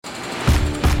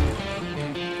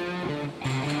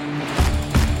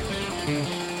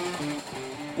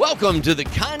Welcome to the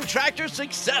Contractor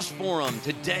Success Forum.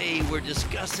 Today we're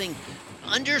discussing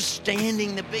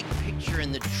understanding the big picture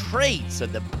and the traits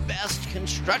of the best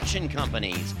construction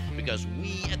companies, because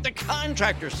we at the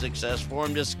Contractor Success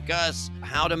Forum discuss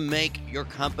how to make your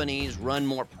companies run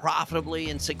more profitably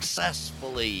and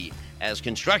successfully as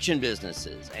construction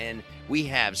businesses. And we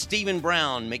have Stephen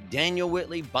Brown, McDaniel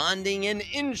Whitley Bonding and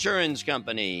Insurance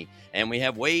Company. And we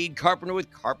have Wade Carpenter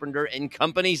with Carpenter and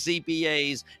Company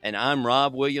CPAs. And I'm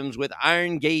Rob Williams with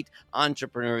Iron Gate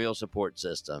Entrepreneurial Support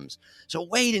Systems. So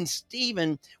Wade and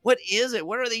Stephen, what is it?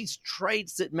 What are these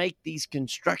traits that make these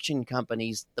construction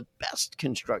companies the best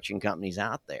construction companies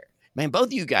out there? Man, both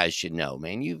of you guys should know,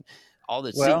 man. You've all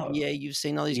the CPA, you've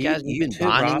seen all these guys. You've been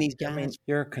bonding these guys. I mean,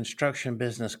 you're a construction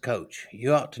business coach.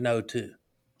 You ought to know too.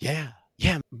 Yeah.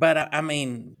 But I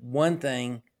mean, one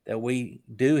thing that we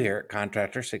do here at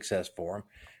Contractor Success Forum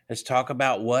is talk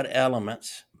about what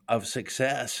elements of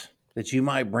success that you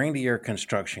might bring to your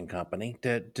construction company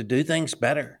to do things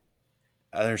better.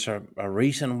 There's a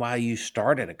reason why you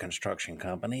started a construction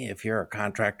company if you're a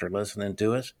contractor listening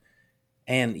to us.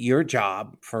 And your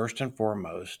job, first and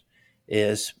foremost,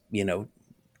 is,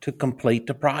 to complete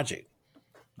the project,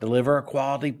 deliver a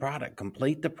quality product,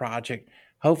 complete the project,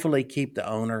 hopefully keep the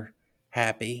owner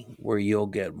happy where you'll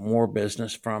get more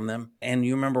business from them. And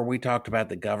you remember we talked about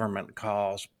the government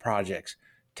calls projects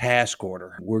task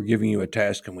order. We're giving you a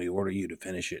task and we order you to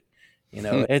finish it.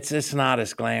 It's not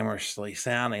as glamorously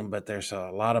sounding, but there's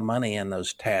a lot of money in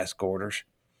those task orders.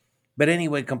 But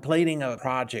anyway, completing a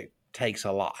project takes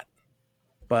a lot,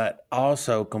 but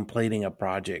also completing a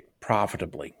project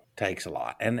profitably takes a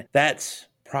lot. And that's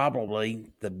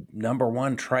probably the number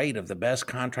one trait of the best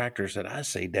contractors that I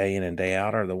see day in and day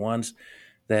out are the ones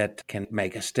that can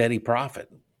make a steady profit.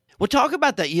 Well, talk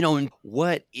about that,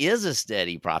 what is a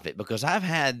steady profit? Because I've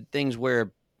had things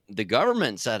where the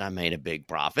government said I made a big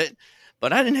profit,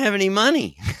 but I didn't have any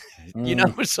money,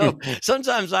 so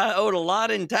sometimes I owed a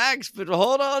lot in tax, but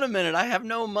hold on a minute, I have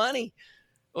no money.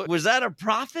 Was that a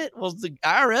profit? Well, the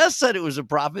IRS said it was a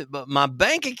profit, but my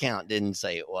bank account didn't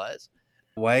say it was.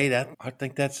 Wade, I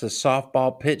think that's a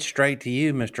softball pitch straight to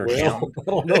you, Mr. Accountant.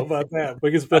 I don't know about that. We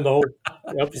could spend the whole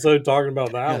episode talking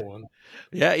about that one.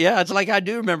 Yeah. It's like I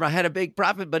do remember I had a big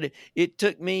profit, but it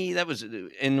took me,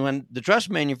 and when the truss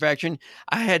manufacturing,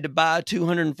 I had to buy a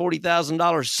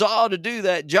 $240,000 saw to do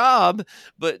that job.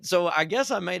 But so I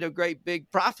guess I made a great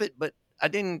big profit, but I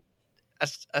didn't.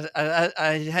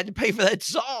 I had to pay for that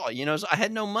saw, so I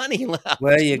had no money left.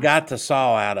 Well, you got the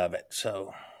saw out of it,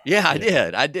 so. Yeah,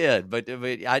 I did. But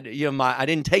I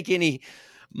didn't take any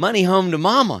money home to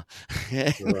mama.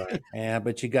 Right. Yeah,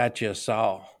 but you got you a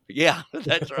saw. Yeah,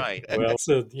 that's right. Well,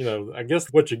 so, I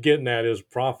guess what you're getting at is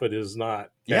profit is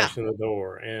not cash in the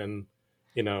door. And,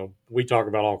 we talk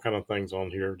about all kind of things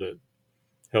on here to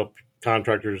help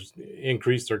contractors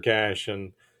increase their cash.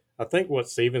 And I think what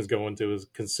Stephen's going to is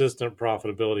consistent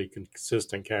profitability,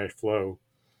 consistent cash flow.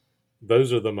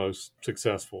 Those are the most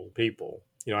successful people.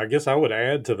 I guess I would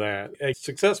add to that, a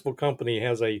successful company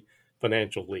has a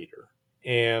financial leader,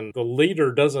 and the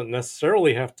leader doesn't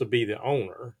necessarily have to be the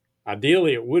owner.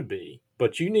 Ideally, it would be,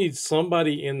 but you need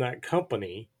somebody in that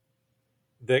company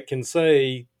that can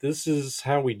say, this is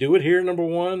how we do it here, number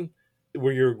one,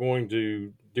 where you're going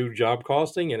to do job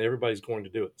costing and everybody's going to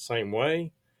do it the same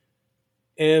way.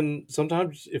 And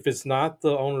sometimes if it's not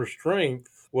the owner's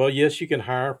strength, well, yes, you can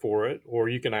hire for it or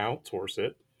you can outsource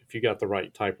it if you got the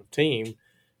right type of team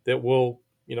that will,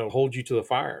 hold you to the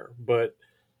fire. But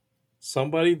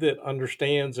somebody that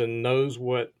understands and knows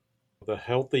what the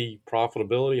healthy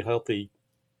profitability, healthy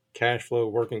cash flow,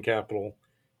 working capital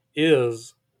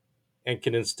is, and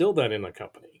can instill that in a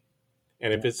company.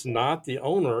 And if it's not the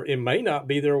owner, it may not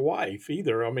be their wife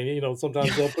either. I mean,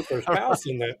 sometimes they'll put their spouse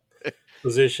in that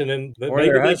position, and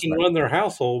maybe they can run their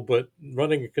household, but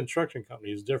running a construction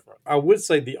company is different. I would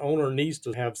say the owner needs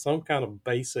to have some kind of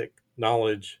basic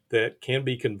knowledge that can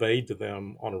be conveyed to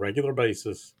them on a regular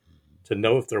basis to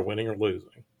know if they're winning or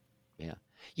losing. Yeah.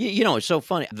 It's so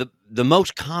funny. The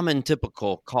most common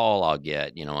typical call I'll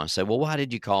get, I say, well, why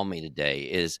did you call me today?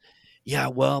 Is, yeah,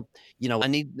 well, I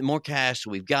need more cash. So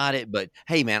we've got it. But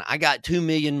hey, man, I got $2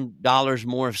 million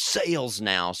more of sales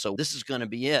now. So this is going to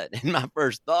be it. And my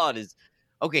first thought is,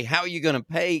 okay, how are you going to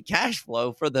pay cash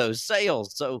flow for those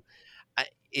sales? So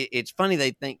it's funny.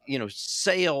 They think,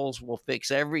 sales will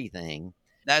fix everything.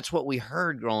 That's what we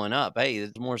heard growing up. Hey,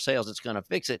 there's more sales. It's going to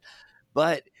fix it.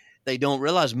 But they don't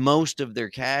realize most of their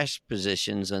cash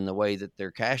positions and the way that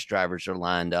their cash drivers are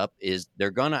lined up is they're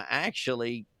going to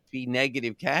actually be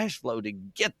negative cash flow to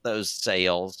get those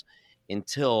sales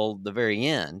until the very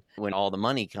end when all the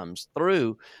money comes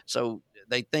through. So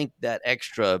they think that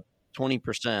extra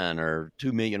 20% or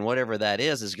 2 million, whatever that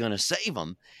is going to save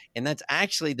them. And that's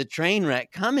actually the train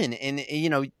wreck coming.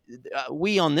 And,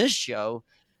 we on this show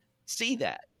see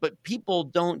that, but people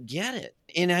don't get it.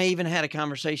 And I even had a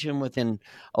conversation with an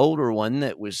older one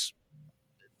that was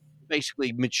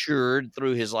basically matured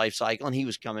through his life cycle, and he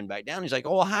was coming back down. He's like,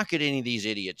 oh, how could any of these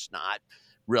idiots not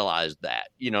realize that?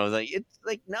 It's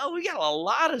like, no, we got a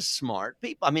lot of smart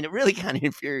people. I mean, it really kind of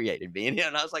infuriated me. And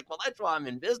I was like, well, that's why I'm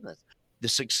in business. The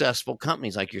successful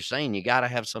companies, like you're saying, you got to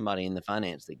have somebody in the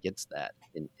finance that gets that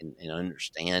and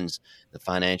understands the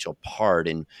financial part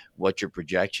and what your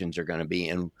projections are going to be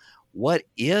and what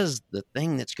is the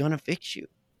thing that's going to fix you,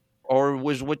 or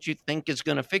was what you think is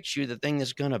going to fix you the thing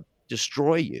that's going to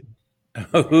destroy you.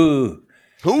 Ooh,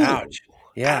 Ooh. ouch.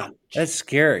 Yeah, ouch. That's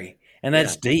scary. And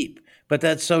that's deep, but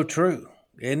that's so true,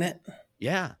 isn't it?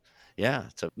 Yeah. Yeah.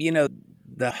 So,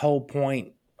 the whole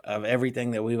point of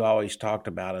everything that we've always talked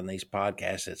about in these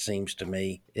podcasts, it seems to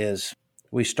me, is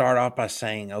we start off by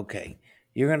saying, okay,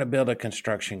 you're going to build a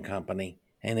construction company.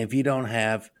 And if you don't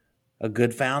have a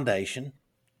good foundation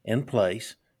in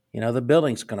place, the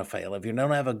building's going to fail. If you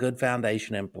don't have a good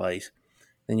foundation in place,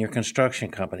 then your construction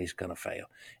company's going to fail.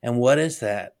 And what is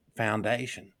that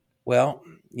foundation? Well,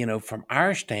 from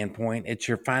our standpoint, it's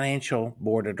your financial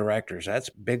board of directors. That's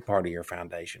a big part of your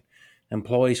foundation.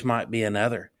 Employees might be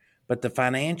another. But the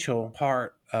financial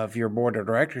part of your board of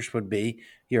directors would be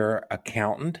your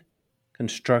accountant,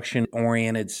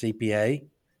 construction-oriented CPA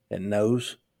that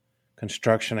knows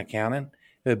construction accounting.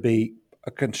 It would be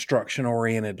a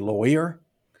construction-oriented lawyer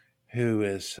who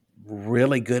is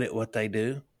really good at what they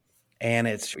do. And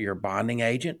it's your bonding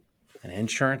agent, an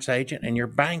insurance agent, and your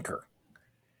banker.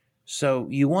 So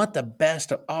you want the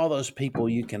best of all those people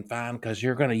you can find because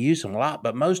you're going to use them a lot.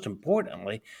 But most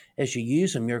importantly, as you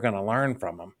use them, you're going to learn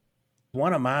from them.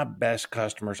 One of my best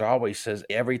customers always says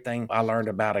everything I learned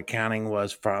about accounting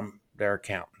was from their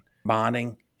accountant.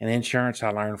 Bonding and insurance, I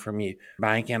learned from you.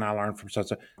 Banking, I learned from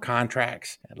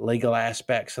contracts, legal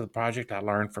aspects of the project, I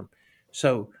learned from.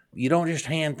 So you don't just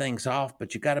hand things off,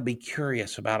 but you got to be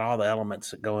curious about all the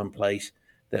elements that go in place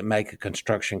that make a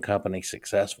construction company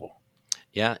successful.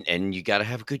 Yeah, and you got to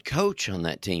have a good coach on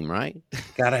that team, right?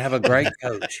 Got to have a great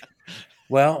coach.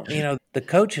 Well, the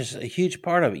coach is a huge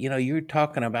part of it. You're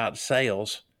talking about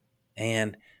sales,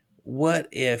 and what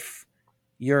if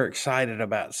you're excited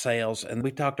about sales? And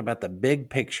we talked about the big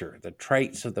picture, the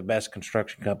traits of the best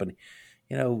construction company.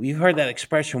 You've heard that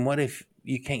expression, what if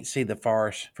you can't see the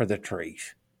forest for the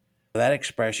trees? That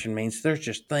expression means there's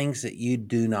just things that you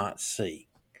do not see.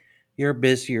 You're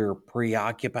busy or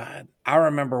preoccupied. I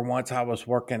remember once I was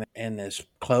working in this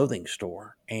clothing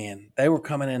store, and they were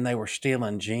coming in, they were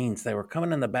stealing jeans. They were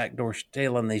coming in the back door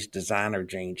stealing these designer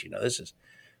jeans. This is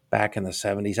back in the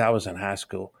 70s. I was in high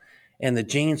school. And the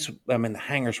jeans, the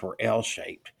hangers were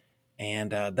L-shaped.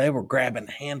 And they were grabbing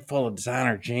a handful of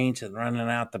designer jeans and running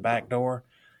out the back door.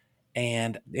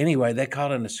 And anyway, they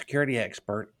called in a security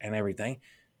expert and everything.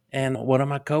 And one of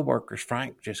my coworkers,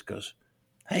 Frank, just goes,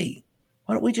 hey,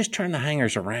 why don't we just turn the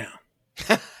hangers around?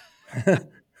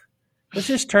 Let's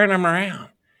just turn them around.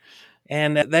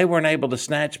 And they weren't able to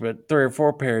snatch but 3 or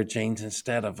 4 pair of jeans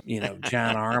instead of,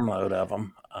 giant armload of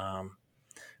them.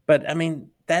 But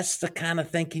that's the kind of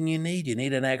thinking you need. You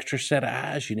need an extra set of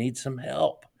eyes. You need some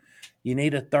help. You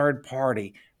need a third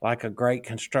party, like a great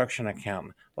construction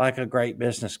accountant, like a great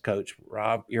business coach.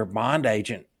 Rob, your bond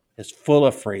agent is full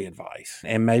of free advice,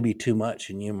 and maybe too much,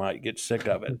 and you might get sick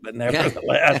of it. But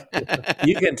nevertheless,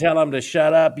 you can tell them to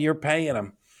shut up. You're paying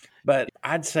them. But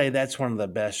I'd say that's one of the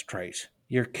best traits.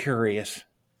 You're curious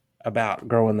about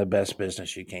growing the best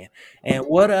business you can. And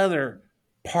what other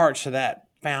parts of that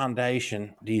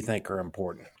foundation do you think are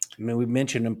important? We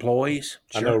mentioned employees.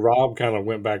 Sure. I know Rob kind of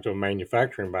went back to a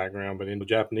manufacturing background, but in the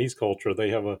Japanese culture, they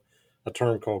have a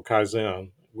term called Kaizen,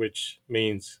 which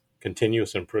means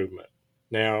continuous improvement.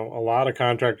 Now, a lot of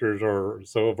contractors are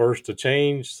so averse to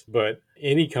change, but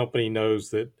any company knows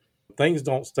that things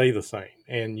don't stay the same,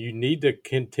 and you need to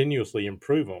continuously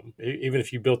improve them. Even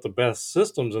if you built the best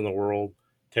systems in the world,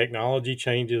 technology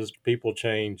changes, people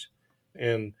change,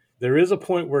 and there is a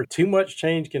point where too much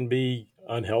change can be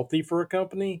unhealthy for a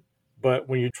company. But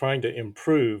when you're trying to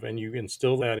improve and you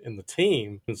instill that in the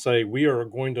team and say, we are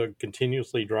going to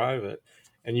continuously drive it,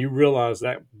 and you realize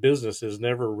that business is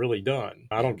never really done.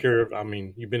 I don't care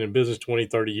you've been in business 20,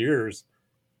 30 years.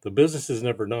 The business is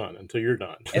never done until you're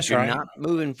done. If you're not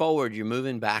moving forward, you're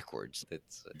moving backwards.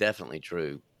 That's definitely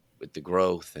true with the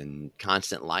growth and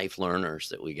constant life learners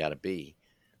that we got to be.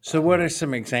 So what are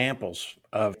some examples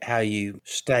of how you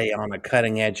stay on the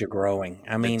cutting edge of growing?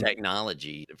 I The mean,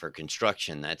 technology for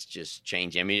construction, that's just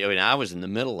changing. I mean, I was in the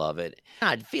middle of it.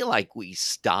 I feel like we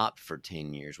stopped for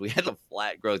 10 years. We had a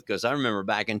flat growth because I remember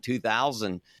back in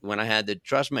 2000 when I had the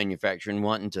truss manufacturing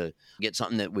wanting to get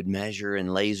something that would measure and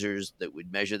lasers that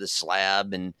would measure the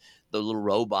slab and the little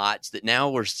robots that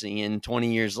now we're seeing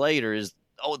 20 years later is,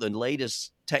 the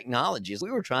latest technologies.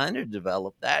 We were trying to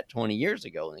develop that 20 years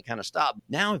ago and it kind of stopped.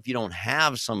 Now, if you don't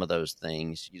have some of those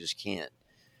things, you just can't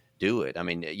do it. I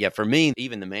mean, yeah, for me,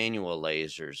 even the manual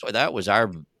lasers, that was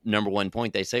our number one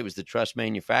point. They say it was the truss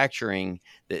manufacturing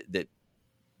that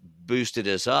boosted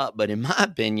us up. But in my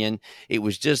opinion, it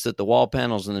was just that the wall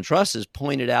panels and the trusses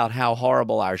pointed out how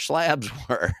horrible our slabs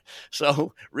were.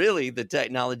 So really the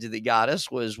technology that got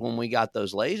us was when we got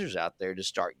those lasers out there to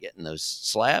start getting those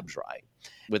slabs right.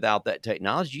 Without that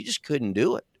technology, you just couldn't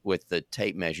do it with the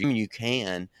tape measure. I mean, you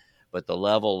can, but the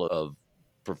level of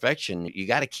perfection, you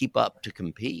got to keep up to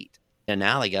compete. And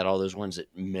now they got all those ones that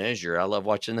measure. I love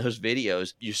watching those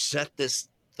videos. You set this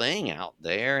thing out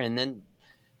there and then,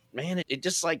 man, it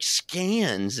just like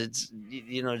scans. It's,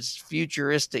 it's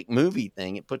futuristic movie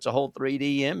thing. It puts a whole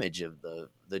 3D image of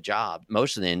the job.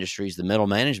 Most of the industries, the middle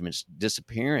management's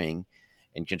disappearing.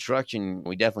 In construction,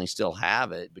 we definitely still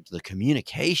have it, but the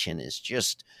communication is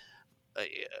just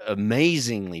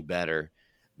amazingly better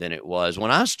than it was.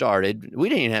 When I started, we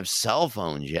didn't even have cell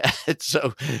phones yet.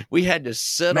 So we had to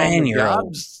sit on the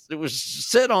jobs. It was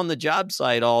sit on the job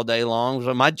site all day long.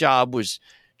 So my job was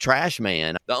trash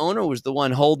man. The owner was the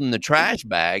one holding the trash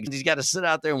bags. He's got to sit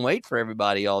out there and wait for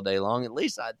everybody all day long. At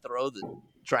least I'd throw the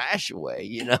trash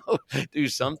away, do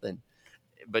something.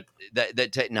 But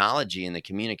that technology and the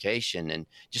communication and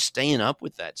just staying up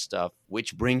with that stuff,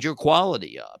 which brings your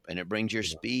quality up and it brings your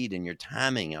speed and your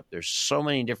timing up. There's so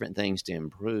many different things to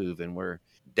improve, and we're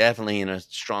definitely in a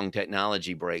strong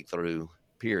technology breakthrough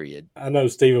period. I know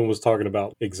Stephen was talking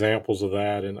about examples of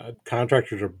that, and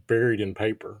contractors are buried in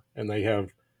paper and they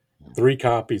have 3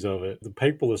 copies of it. The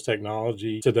paperless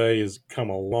technology today has come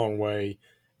a long way,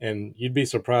 and you'd be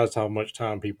surprised how much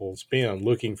time people spend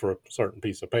looking for a certain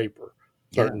piece of paper.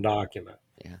 Certain document.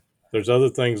 Yeah. There's other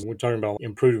things. We're talking about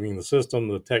improving the system,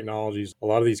 the technologies. A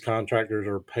lot of these contractors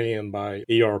are paying by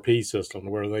ERP system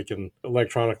where they can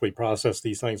electronically process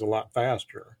these things a lot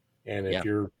faster. And if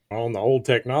you're on the old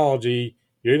technology,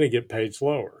 you're going to get paid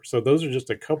slower. So those are just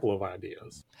a couple of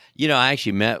ideas. I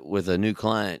actually met with a new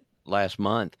client last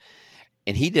month,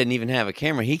 and he didn't even have a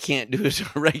camera. He can't do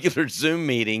his regular Zoom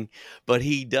meeting, but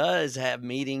he does have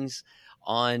meetings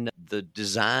on the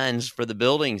designs for the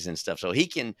buildings and stuff. So he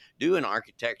can do an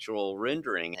architectural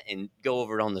rendering and go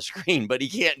over it on the screen, but he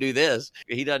can't do this.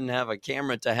 He doesn't have a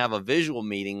camera to have a visual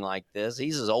meeting like this.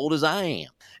 He's as old as I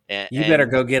am. You better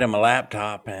go get him a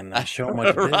laptop and show him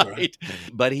what to do. Right?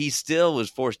 But he still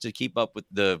was forced to keep up with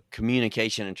the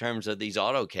communication in terms of these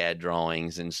AutoCAD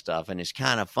drawings and stuff. And it's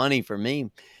kind of funny for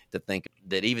me to think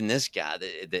that even this guy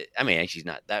actually he's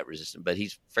not that resistant, but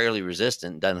he's fairly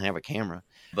resistant, doesn't have a camera,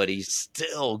 but he's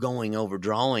still going over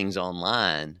drawings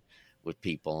online with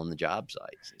people on the job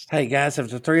sites. Hey guys, if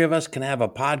the 3 of us can have a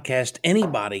podcast,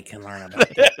 anybody can learn about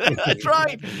it. That's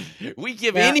right. We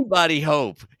give anybody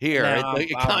hope here at the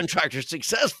Contractor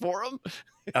Success Forum.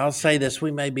 I'll say this,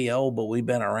 we may be old, but we've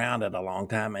been around it a long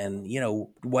time. And,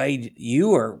 Wade,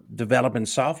 you are developing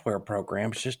software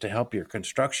programs just to help your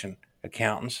construction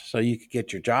accountants so you could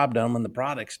get your job done when the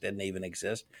products didn't even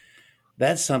exist.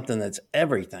 That's something that's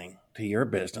everything to your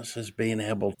business, is being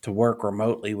able to work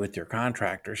remotely with your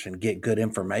contractors and get good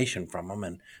information from them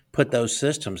and put those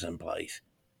systems in place.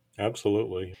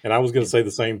 Absolutely. And I was going to say the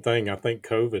same thing. I think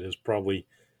COVID has probably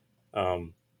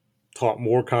taught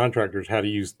more contractors how to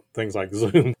use things like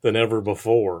Zoom than ever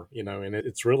before, and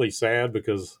it's really sad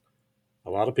because a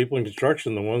lot of people in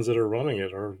construction, the ones that are running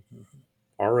it are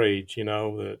our age,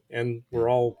 and we're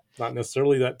all not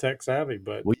necessarily that tech savvy,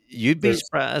 but you'd be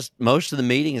surprised. Most of the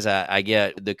meetings I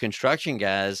get, the construction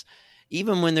guys,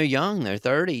 even when they're young, they're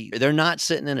 30, they're not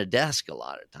sitting in a desk a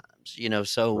lot of times,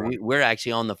 so right. We're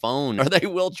actually on the phone, or they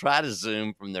will try to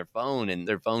Zoom from their phone, and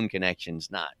their phone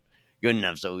connection's not good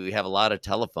enough. So we have a lot of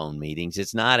telephone meetings.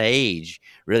 It's not age.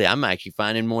 Really, I'm actually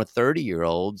finding more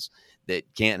 30-year-olds that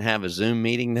can't have a Zoom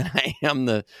meeting than I am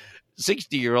the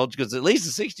 60-year-olds, because at least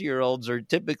the 60-year-olds are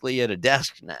typically at a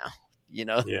desk now.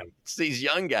 It's these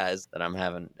young guys that I'm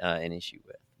having an issue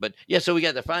with. But so we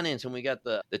got the finance and we got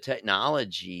the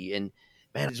technology, and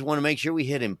Man, I just want to make sure we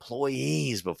hit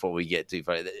employees before we get too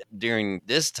far. During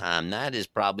this time, that is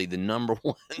probably the number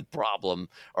one problem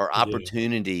or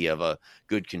opportunity of a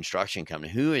good construction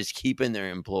company. Who is keeping their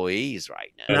employees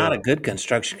right now? Not a good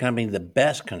construction company, the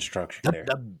best construction there.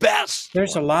 The best.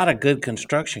 There's a lot of good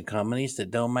construction companies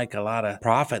that don't make a lot of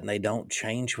profit and they don't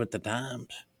change with the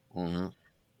times. Mm-hmm.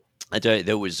 I tell you,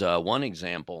 there was one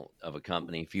example of a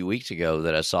company a few weeks ago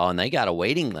that I saw, and they got a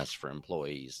waiting list for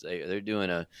employees. They're doing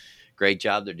a great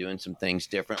job. They're doing some things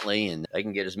differently, and they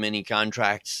can get as many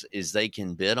contracts as they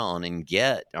can bid on and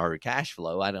get, or cash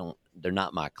flow. They're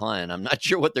not my client. I'm not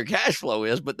sure what their cash flow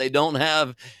is, but they don't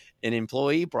have an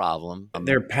employee problem.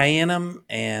 They're paying them,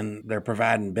 and they're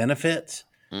providing benefits,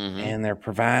 and they're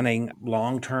providing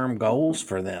long-term goals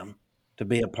for them to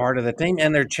be a part of the team,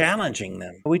 and they're challenging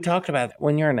them. We talked about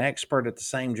when you're an expert at the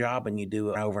same job and you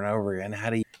do it over and over again, how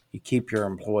do you keep your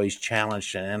employees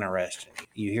challenged and interested?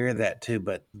 You hear that too,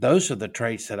 but those are the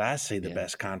traits that I see the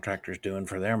best contractors doing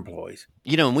for their employees.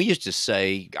 And we used to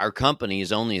say our company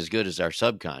is only as good as our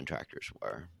subcontractors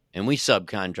were, and we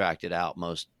subcontracted out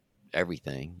most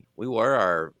everything. We were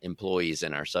our employees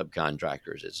and our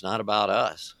subcontractors. It's not about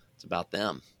us. It's about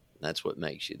them. That's what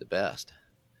makes you the best.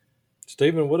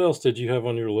 Stephen, what else did you have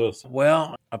on your list?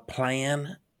 Well, a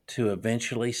plan to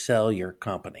eventually sell your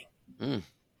company.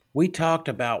 We talked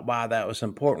about why that was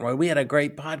important. We had a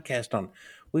great podcast on.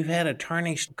 We've had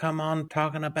attorneys come on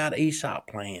talking about ESOP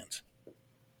plans.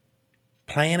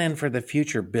 Planning for the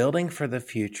future, building for the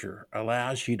future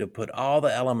allows you to put all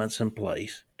the elements in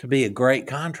place to be a great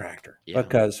contractor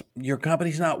because your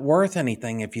company's not worth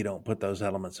anything if you don't put those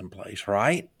elements in place,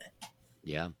 right?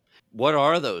 Yeah. What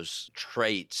are those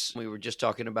traits? We were just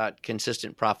talking about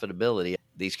consistent profitability.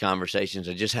 These conversations,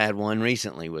 I just had one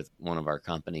recently with one of our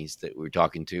companies that we were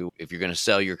talking to. If you're going to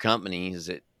sell your company, is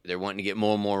it they're wanting to get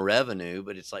more and more revenue,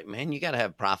 but it's like, man, you got to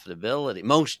have profitability.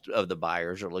 Most of the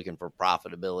buyers are looking for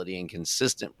profitability and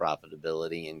consistent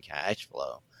profitability and cash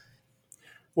flow.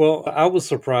 Well, I was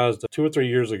surprised 2 or 3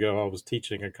 years ago, I was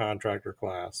teaching a contractor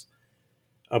class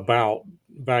about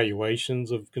valuations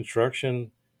of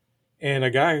construction. And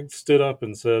a guy stood up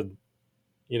and said,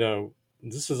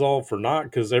 this is all for naught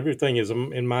because everything is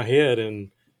in my head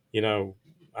and,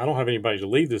 I don't have anybody to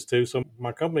leave this to, so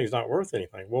my company's not worth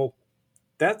anything. Well,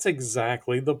 that's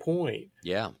exactly the point.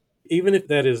 Yeah. Even if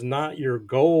that is not your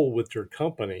goal with your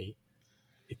company,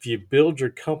 if you build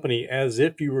your company as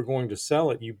if you were going to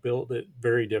sell it, you build it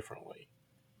very differently.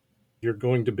 You're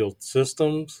going to build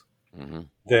systems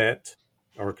that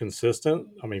are consistent.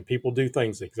 I mean, people do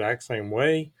things the exact same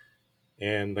way.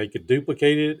 And they could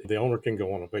duplicate it. The owner can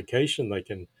go on a vacation. They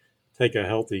can take a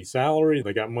healthy salary.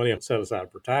 They got money set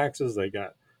aside for taxes. They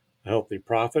got a healthy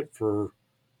profit for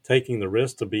taking the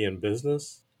risk to be in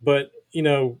business. But,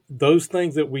 those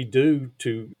things that we do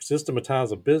to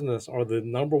systematize a business are the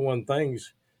number one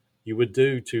things you would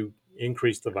do to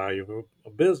increase the value of a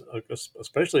business,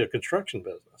 especially a construction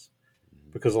business,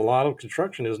 because a lot of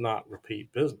construction is not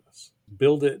repeat business.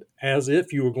 Build it as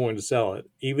if you were going to sell it,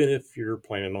 even if you're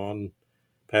planning on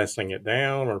passing it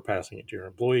down or passing it to your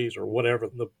employees or whatever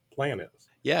the plan is.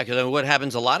 Yeah, because what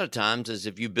happens a lot of times is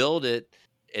if you build it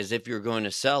as if you're going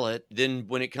to sell it, then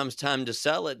when it comes time to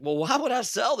sell it, well, why would I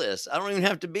sell this? I don't even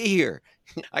have to be here.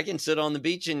 I can sit on the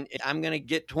beach and I'm going to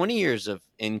get 20 years of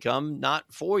income, not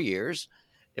 4 years.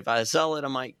 If I sell it, I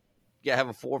might have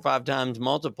a 4 or 5 times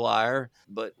multiplier,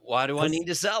 but why do I need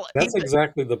to sell it? That's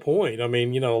exactly the point. I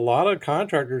mean, a lot of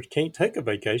contractors can't take a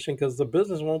vacation because the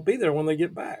business won't be there when they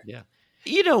get back. Yeah.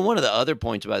 One of the other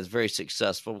points about it's very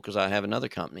successful because I have another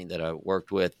company that I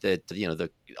worked with that,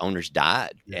 the owners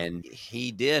died and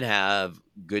he did have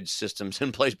good systems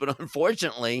in place, but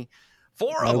unfortunately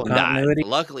 4 of them died.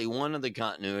 Luckily, one of the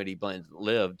continuity plans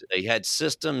lived. They had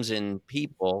systems and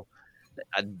people.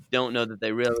 I don't know that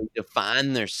they really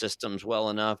defined their systems well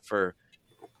enough for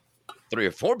 3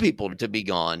 or 4 people to be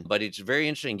gone, but it's very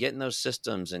interesting getting those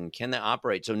systems and can they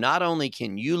operate? So not only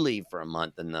can you leave for a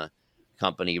month in the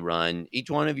company run,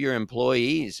 each one of your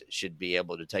employees should be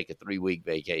able to take a 3-week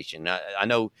vacation. I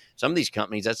know some of these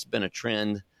companies, that's been a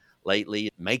trend lately.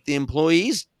 Make the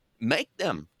employees, make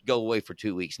them go away for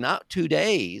 2 weeks, not 2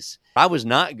 days. I was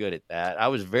not good at that. I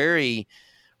was very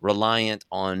reliant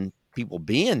on people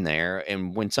being there.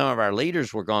 And when some of our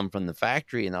leaders were gone from the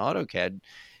factory in the AutoCAD,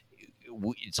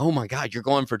 it's, oh my God, you're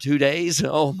going for 2 days?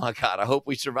 Oh my God, I hope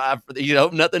we survive for the,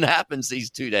 hope nothing happens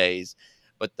these 2 days.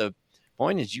 But the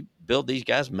point is you build these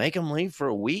guys, make them leave for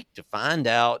a week to find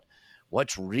out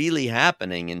what's really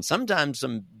happening. And sometimes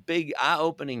some big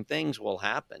eye-opening things will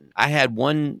happen. I had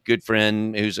one good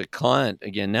friend who's a client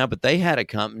again now, but they had a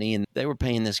company and they were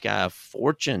paying this guy a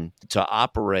fortune to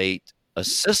operate a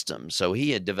system. So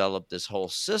he had developed this whole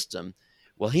system.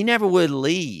 Well, he never would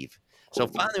leave. So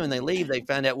finally, when they leave, they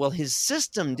found out, well, his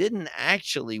system didn't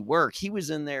actually work. He was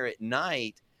in there at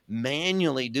night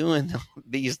manually doing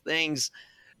these things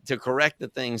to correct the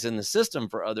things in the system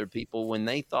for other people when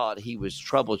they thought he was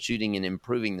troubleshooting and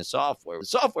improving the software. The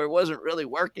software wasn't really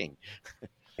working.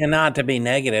 And not to be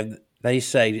negative, they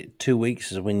say 2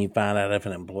 weeks is when you find out if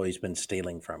an employee's been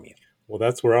stealing from you. Well,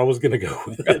 that's where I was going to go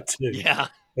with it too. Yeah.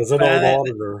 As an old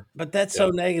auditor. But that's so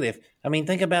negative. I mean,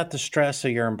 think about the stress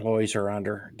that your employees are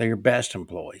under. They're your best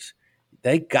employees.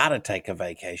 They got to take a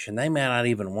vacation. They may not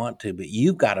even want to, but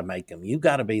you've got to make them. You've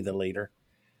got to be the leader.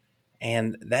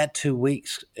 And that 2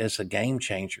 weeks is a game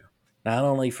changer, not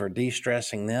only for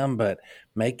de-stressing them, but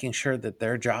making sure that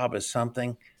their job is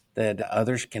something that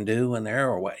others can do when they're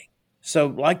away. So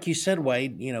like you said,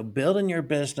 Wade, building your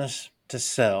business to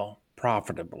sell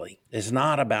profitably is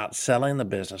not about selling the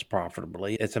business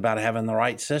profitably. It's about having the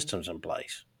right systems in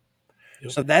place.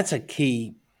 Yep. So that's a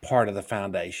key part of the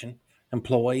foundation.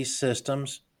 Employees,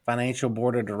 systems, financial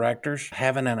board of directors,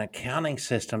 having an accounting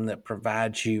system that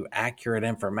provides you accurate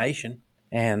information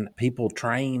and people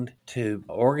trained to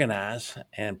organize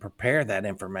and prepare that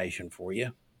information for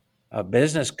you. A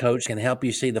business coach can help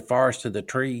you see the forest through the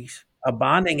trees. A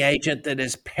bonding agent that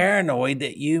is paranoid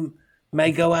that you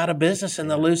may go out of business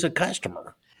and they'll lose a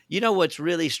customer. What's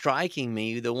really striking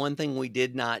me, the one thing we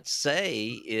did not say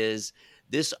is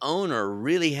this owner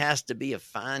really has to be a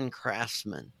fine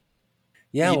craftsman.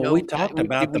 Yeah, we talked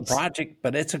about the project,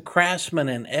 but it's a craftsman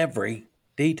in every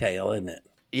detail, isn't it?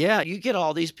 Yeah, you get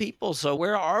all these people. So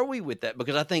where are we with that?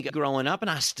 Because I think growing up, and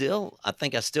I still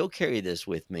carry this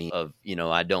with me of,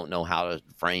 I don't know how to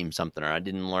frame something or I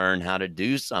didn't learn how to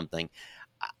do something.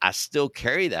 I still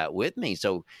carry that with me.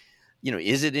 So,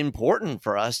 is it important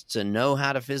for us to know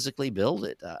how to physically build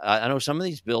it? I know some of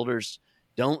these builders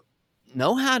don't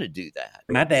know how to do that.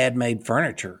 My dad made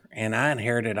furniture and I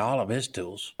inherited all of his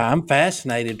tools. I'm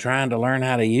fascinated trying to learn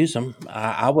how to use them.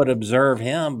 I would observe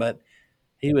him, but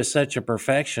he was such a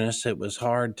perfectionist, it was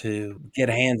hard to get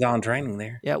hands-on training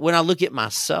there. Yeah, when I look at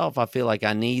myself, I feel like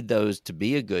I need those to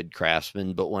be a good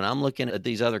craftsman. But when I'm looking at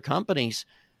these other companies,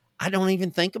 I don't even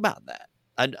think about that.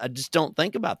 I just don't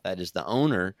think about that as the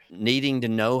owner needing to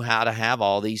know how to have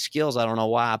all these skills. I don't know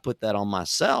why I put that on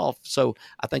myself. So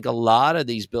I think a lot of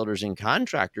these builders and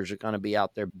contractors are going to be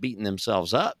out there beating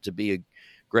themselves up to be a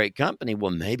great company. Well,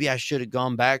 maybe I should have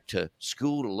gone back to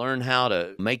school to learn how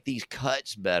to make these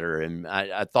cuts better. And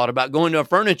I thought about going to a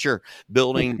furniture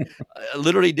building. I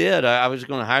literally did. I was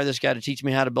going to hire this guy to teach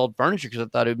me how to build furniture because I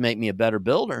thought it would make me a better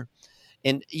builder.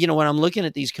 And, when I'm looking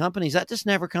at these companies, that just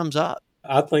never comes up.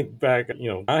 I think back,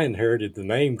 I inherited the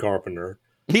name Carpenter.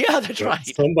 Yeah, that's right.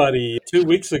 Somebody 2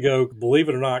 weeks ago, believe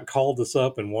it or not, called us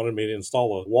up and wanted me to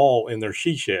install a wall in their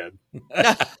she shed.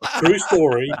 True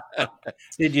story.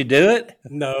 Did you do it?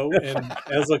 No. And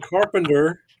as a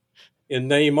carpenter in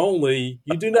name only,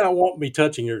 you do not want me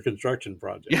touching your construction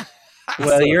project.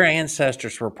 Well, your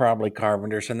ancestors were probably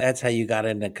carpenters, and that's how you got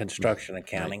into construction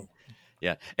accounting. Right.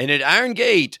 Yeah. And at Iron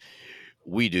Gate,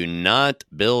 we do not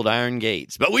build iron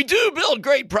gates, but we do build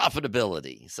great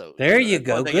profitability. So there you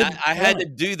go. I had to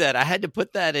do that. I had to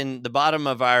put that in the bottom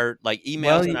of our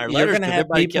emails and our letters because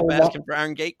everybody kept asking for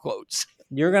iron gate quotes.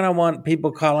 You're going to want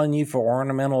people calling you for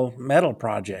ornamental metal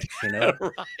projects, right.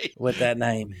 With that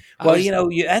name. Well,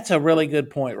 that's a really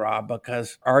good point, Rob,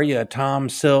 because are you a Tom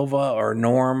Silva or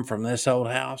Norm from This Old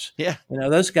House? Yeah.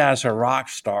 Those guys are rock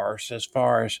stars as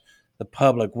far as the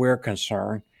public we're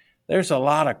concerned. There's a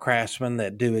lot of craftsmen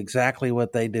that do exactly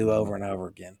what they do over and over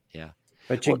again. Yeah.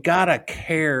 But you got to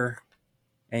care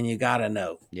and you got to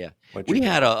know. Yeah. We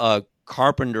had a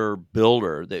carpenter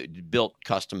builder that built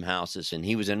custom houses, and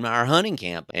he was in our hunting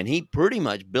camp, and he pretty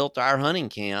much built our hunting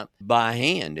camp by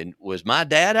hand. And was my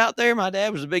dad out there? My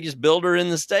dad was the biggest builder in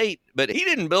the state, but he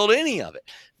didn't build any of it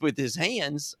with his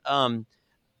hands.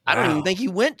 I don't even think he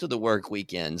went to the work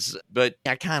weekends, but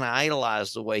I kind of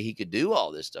idolized the way he could do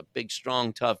all this stuff. Big,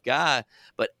 strong, tough guy.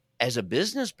 But as a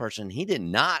business person, he did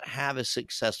not have a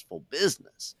successful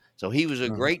business. So he was a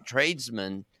great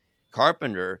tradesman,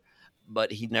 carpenter,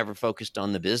 but he never focused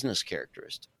on the business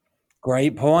characteristic.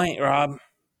 Great point, Rob.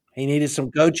 He needed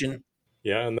some coaching.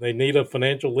 Yeah, and they need a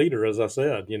financial leader, as I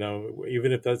said,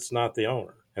 even if that's not the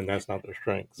owner and that's not their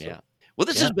strength. So. Yeah. Well,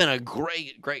 this has been a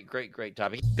great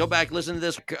topic. Go back, listen to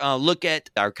this, look at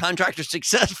our Contractor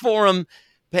Success Forum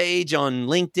page on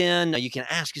LinkedIn. You can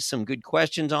ask us some good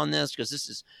questions on this because this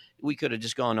is we could have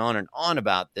just gone on and on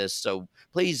about this. So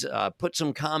please put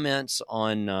some comments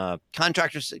on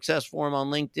Contractor Success Forum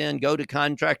on LinkedIn. Go to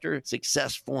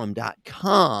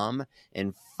contractorsuccessforum.com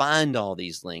and find all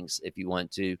these links if you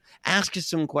want to. Ask us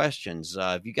some questions.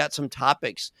 If you got some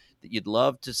topics that you'd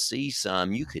love to see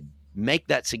you could make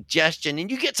that suggestion, and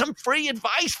you get some free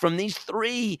advice from these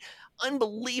three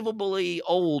unbelievably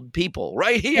old people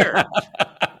right here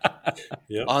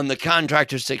on the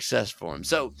Contractor Success Forum.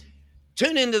 So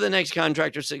tune into the next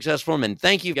Contractor Success Forum, and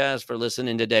thank you guys for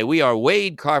listening today. We are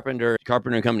Wade Carpenter,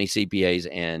 Carpenter Company CPAs,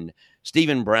 and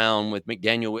Stephen Brown with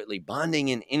McDaniel Whitley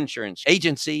Bonding and Insurance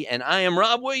Agency, and I am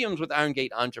Rob Williams with Iron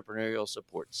Gate Entrepreneurial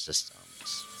Support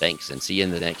Systems. Thanks, and see you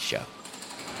in the next show.